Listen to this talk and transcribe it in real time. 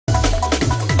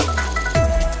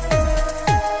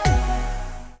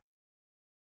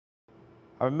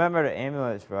I remember the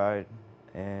ambulance ride,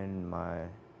 and my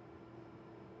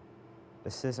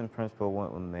assistant principal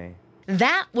went with me.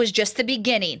 That was just the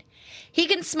beginning. He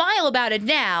can smile about it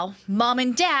now. Mom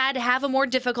and Dad have a more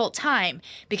difficult time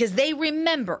because they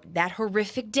remember that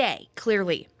horrific day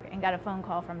clearly. And got a phone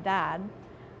call from Dad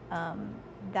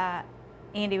that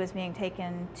Andy was being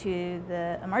taken to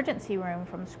the emergency room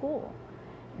from school.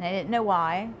 And I didn't know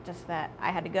why, just that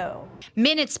I had to go.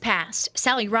 Minutes passed.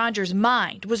 Sally Rogers'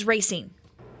 mind was racing.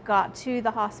 Got to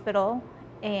the hospital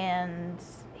and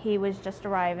he was just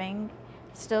arriving,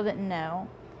 still didn't know.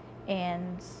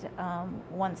 And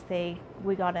once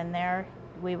we got in there,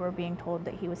 we were being told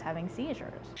that he was having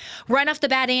seizures. Right off the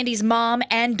bat, Andy's mom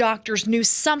and doctors knew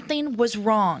something was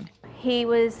wrong. He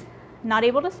was not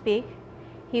able to speak.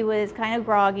 He was kind of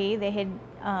groggy. They had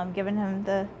given him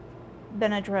the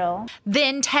Benadryl.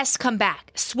 Then tests come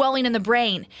back, swelling in the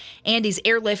brain. Andy's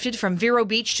airlifted from Vero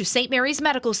Beach to St. Mary's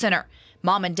Medical Center.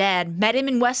 Mom and Dad met him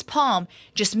in West Palm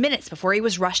just minutes before he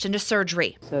was rushed into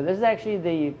surgery. So this is actually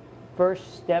the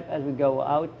first step as we go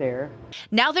out there.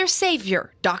 Now their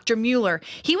savior, Dr. Mueller,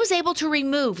 he was able to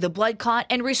remove the blood clot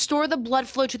and restore the blood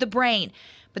flow to the brain.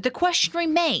 But the question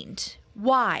remained,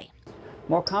 why?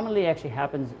 More commonly actually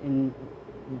happens in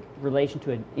relation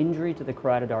to an injury to the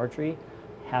carotid artery.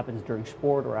 Happens during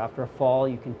sport or after a fall.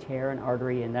 You can tear an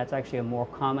artery, and that's actually a more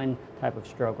common type of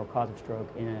stroke or cause of stroke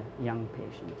in a young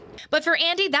patient. But for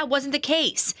Andy, that wasn't the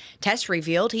case. Tests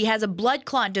revealed he has a blood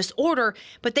clot disorder,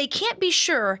 but they can't be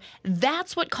sure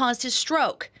that's what caused his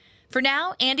stroke. For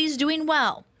now, Andy's doing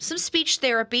well. Some speech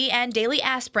therapy and daily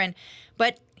aspirin,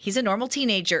 but he's a normal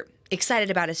teenager, excited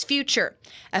about his future.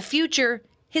 A future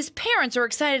his parents are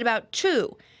excited about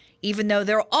too, even though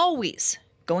they're always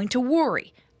going to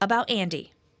worry about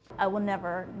Andy. I will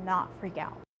never not freak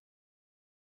out.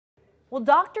 Well,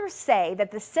 doctors say that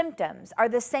the symptoms are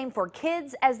the same for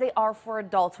kids as they are for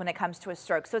adults when it comes to a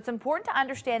stroke. So it's important to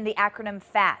understand the acronym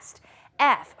FAST.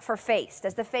 F for face.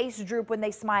 Does the face droop when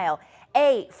they smile?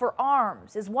 A for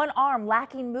arms. Is one arm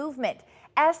lacking movement?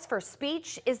 S for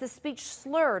speech. Is the speech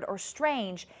slurred or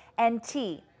strange? And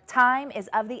T, time is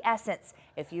of the essence.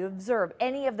 If you observe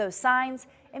any of those signs,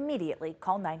 immediately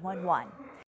call 911.